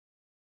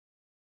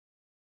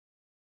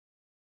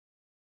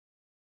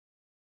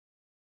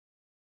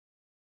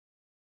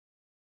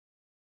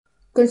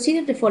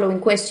Consider the following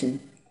question.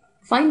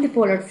 Find the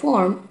polar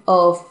form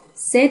of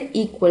z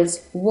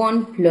equals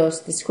 1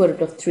 plus the square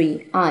root of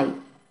 3i,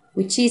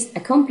 which is a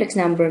complex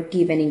number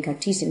given in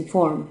Cartesian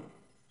form,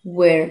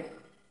 where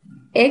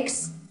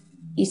x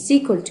is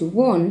equal to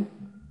 1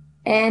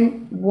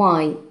 and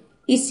y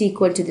is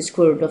equal to the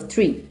square root of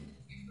 3.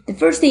 The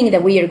first thing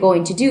that we are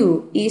going to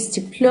do is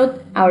to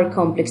plot our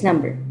complex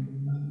number.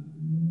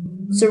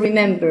 So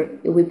remember,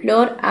 if we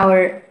plot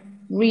our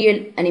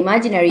real and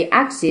imaginary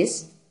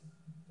axis,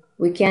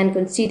 we can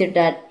consider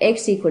that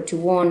x equal to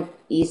 1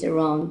 is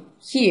around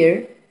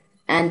here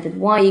and that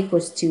y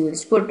equals to the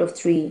square root of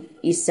 3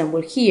 is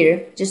somewhere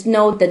here. Just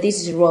note that this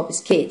is a rough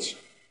sketch.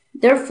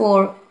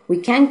 Therefore, we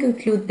can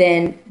conclude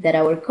then that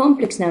our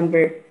complex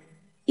number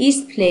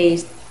is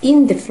placed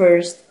in the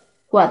first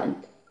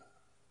quadrant.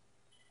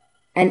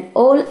 And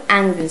all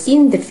angles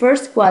in the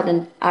first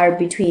quadrant are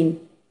between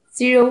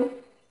 0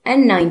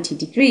 and 90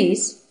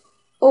 degrees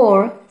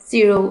or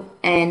 0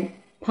 and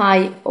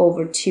pi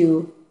over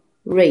 2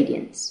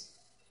 radians.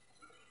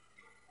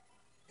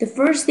 The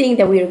first thing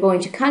that we are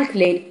going to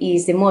calculate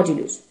is the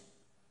modulus.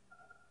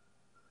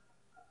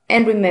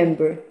 And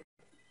remember,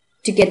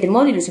 to get the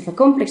modulus of a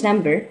complex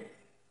number,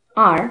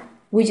 r,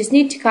 we just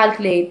need to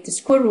calculate the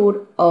square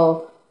root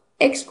of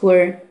x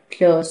squared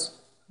plus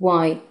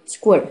y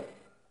squared.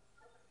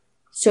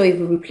 So if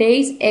we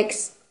replace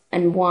x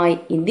and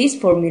y in this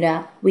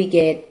formula, we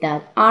get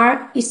that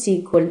r is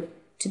equal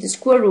to the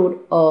square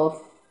root of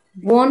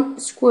 1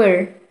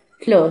 squared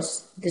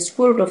plus the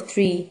square root of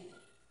 3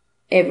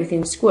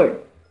 everything squared,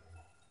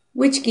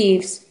 which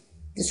gives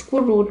the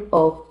square root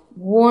of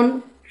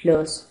 1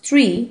 plus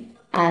 3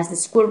 as the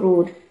square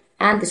root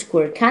and the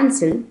square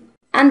cancel,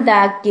 and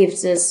that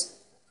gives us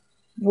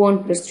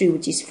 1 plus 3,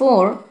 which is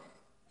 4.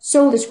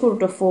 So the square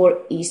root of 4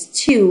 is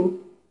 2,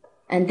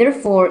 and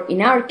therefore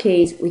in our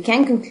case we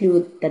can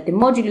conclude that the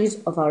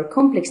modulus of our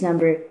complex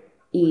number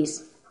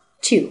is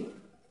 2.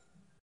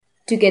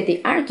 To get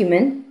the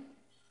argument,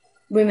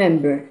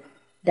 remember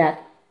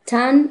that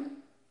tan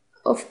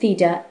of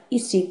theta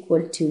is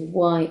equal to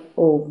y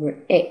over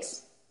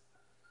x,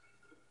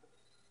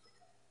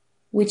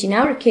 which in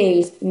our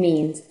case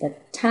means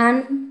that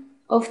tan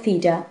of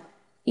theta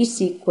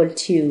is equal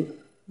to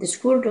the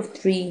square root of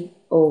 3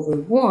 over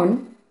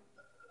 1,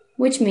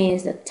 which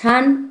means that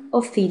tan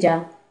of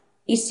theta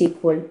is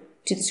equal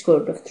to the square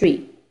root of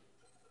 3.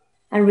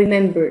 And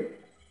remember,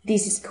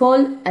 this is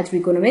called a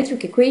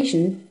trigonometric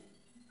equation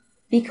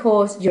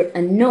because your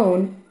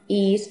unknown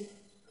is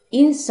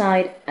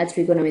inside a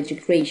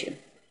trigonometric ratio.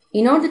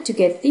 In order to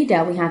get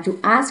theta, we have to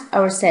ask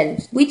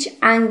ourselves which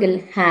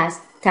angle has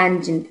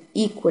tangent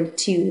equal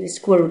to the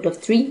square root of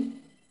 3.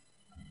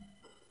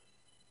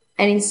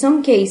 And in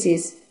some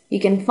cases, you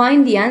can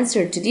find the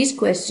answer to this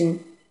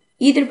question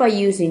either by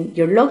using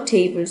your log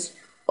tables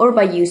or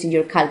by using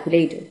your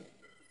calculator.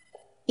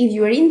 If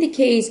you are in the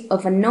case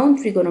of a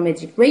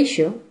non-trigonometric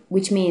ratio,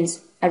 which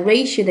means a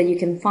ratio that you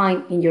can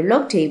find in your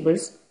log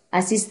tables,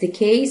 as is the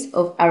case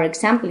of our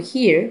example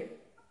here,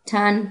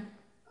 tan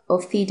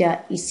of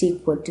theta is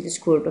equal to the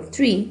square root of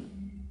 3.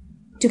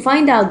 To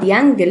find out the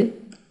angle,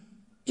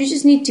 you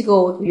just need to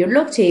go to your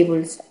log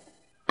tables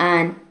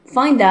and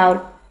find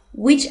out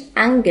which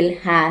angle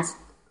has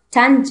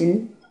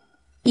tangent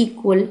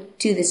equal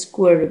to the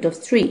square root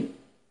of 3.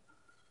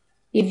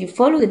 If you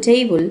follow the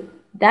table,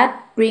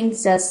 that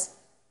brings us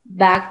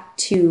back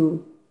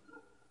to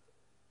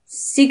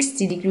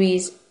 60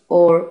 degrees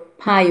or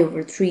pi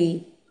over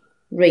 3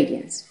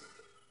 radians.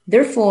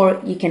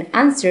 Therefore, you can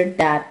answer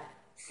that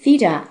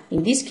theta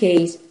in this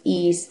case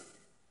is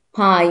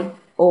pi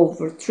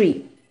over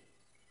 3.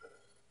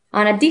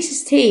 And at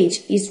this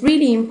stage, it's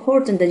really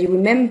important that you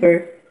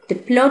remember the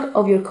plot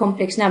of your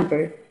complex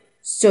number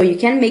so you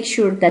can make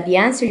sure that the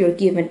answer you're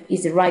given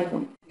is the right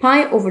one.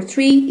 Pi over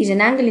 3 is an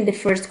angle in the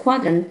first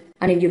quadrant,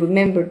 and if you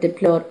remember the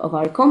plot of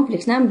our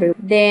complex number,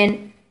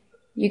 then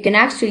you can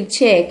actually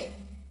check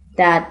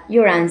that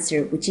your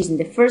answer, which is in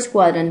the first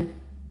quadrant,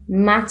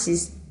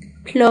 matches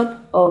the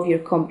plot of your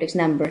complex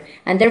number,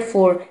 and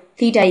therefore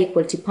theta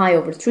equal to pi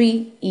over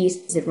 3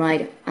 is the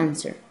right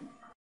answer.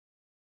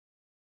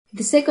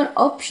 The second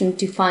option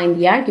to find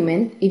the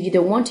argument, if you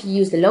don't want to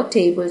use the log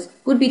tables,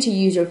 would be to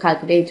use your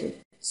calculator.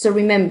 So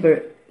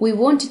remember, we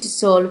wanted to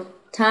solve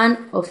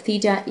tan of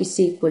theta is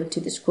equal to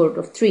the square root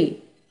of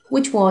 3,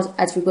 which was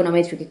a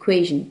trigonometric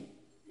equation,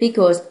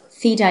 because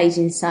theta is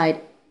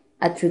inside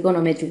a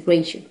trigonometric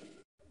ratio.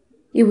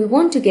 If we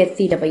want to get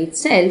theta by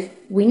itself,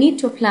 we need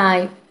to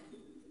apply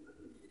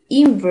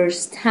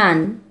inverse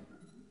tan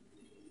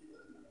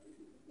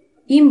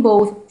in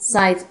both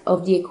sides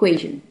of the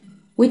equation,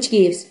 which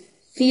gives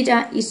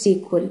theta is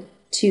equal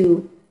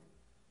to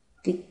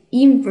the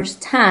inverse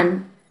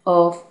tan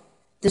of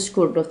the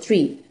square root of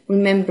 3.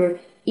 Remember,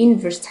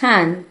 inverse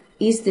tan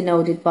is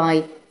denoted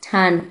by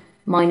tan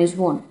minus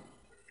 1.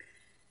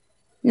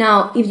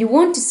 Now, if you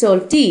want to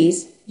solve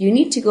this, you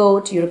need to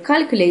go to your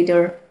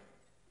calculator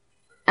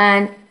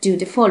and do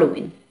the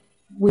following.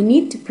 We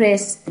need to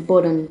press the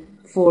button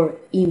for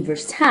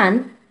inverse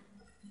tan,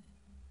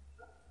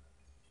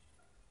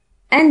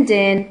 and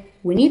then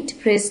we need to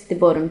press the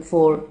button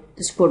for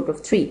the square root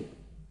of 3.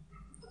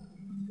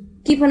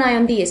 Keep an eye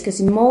on this, because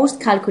in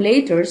most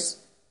calculators,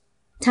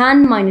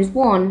 tan minus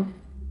 1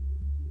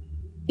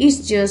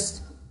 is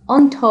just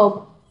on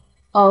top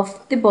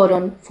of the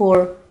button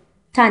for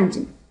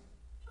tangent.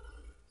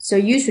 So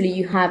usually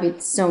you have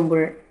it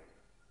somewhere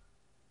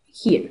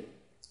here.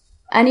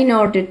 And in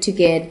order to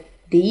get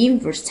the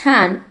inverse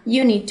tan,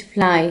 you need to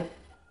apply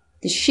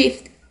the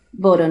shift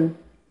button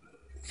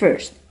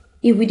first.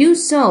 If we do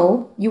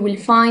so, you will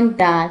find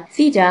that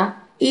theta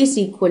is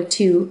equal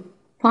to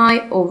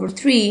pi over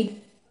 3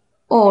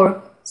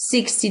 or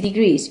 60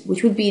 degrees,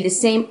 which would be the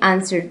same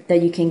answer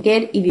that you can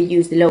get if you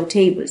use the log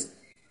tables.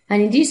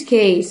 And in this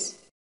case,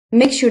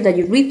 make sure that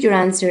you read your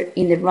answer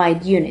in the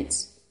right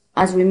units,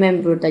 as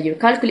remember that your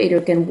calculator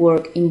can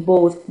work in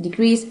both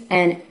degrees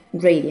and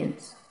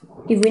radians.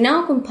 If we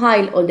now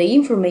compile all the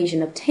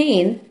information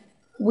obtained,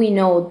 we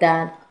know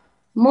that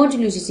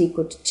modulus is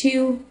equal to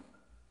 2,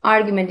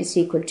 argument is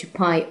equal to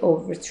pi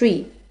over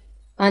 3,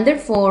 and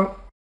therefore,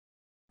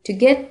 to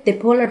get the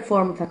polar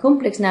form of a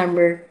complex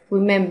number,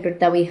 remember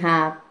that we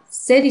have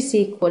z is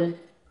equal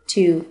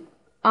to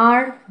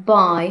r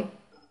by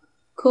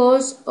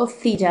cos of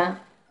theta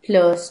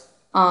plus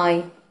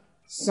I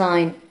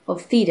sine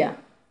of theta,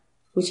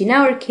 which in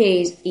our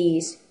case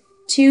is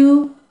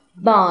 2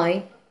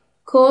 by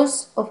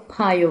cos of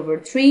pi over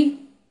 3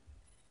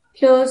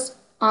 plus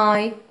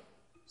I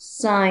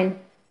sine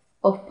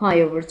of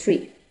pi over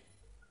 3.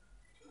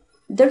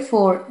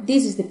 Therefore,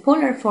 this is the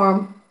polar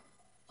form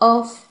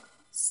of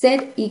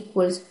z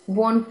equals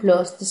 1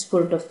 plus the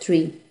square root of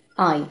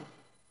 3i.